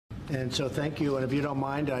And so thank you. And if you don't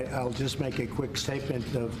mind, I'll just make a quick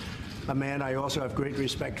statement of a man I also have great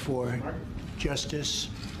respect for, Justice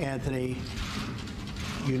Anthony.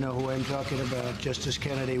 You know who I'm talking about. Justice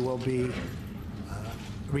Kennedy will be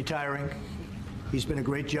retiring. He's been a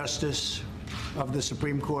great justice of the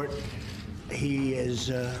Supreme Court. He is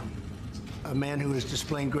a man who is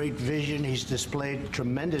displaying great vision. He's displayed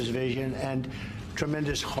tremendous vision and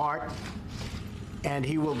tremendous heart. And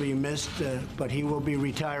he will be missed, but he will be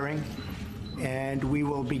retiring. And we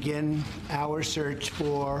will begin our search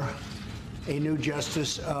for a new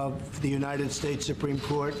justice of the United States Supreme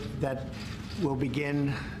Court that will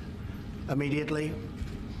begin immediately.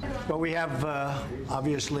 But we have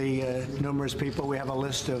obviously numerous people. We have a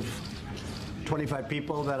list of 25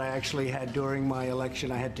 people that I actually had during my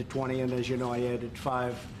election. I had to 20, and as you know, I added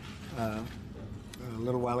 5 a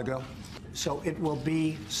little while ago. So it will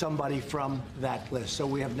be somebody from that list. So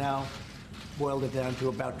we have now boiled it down to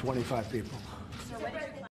about 25 people.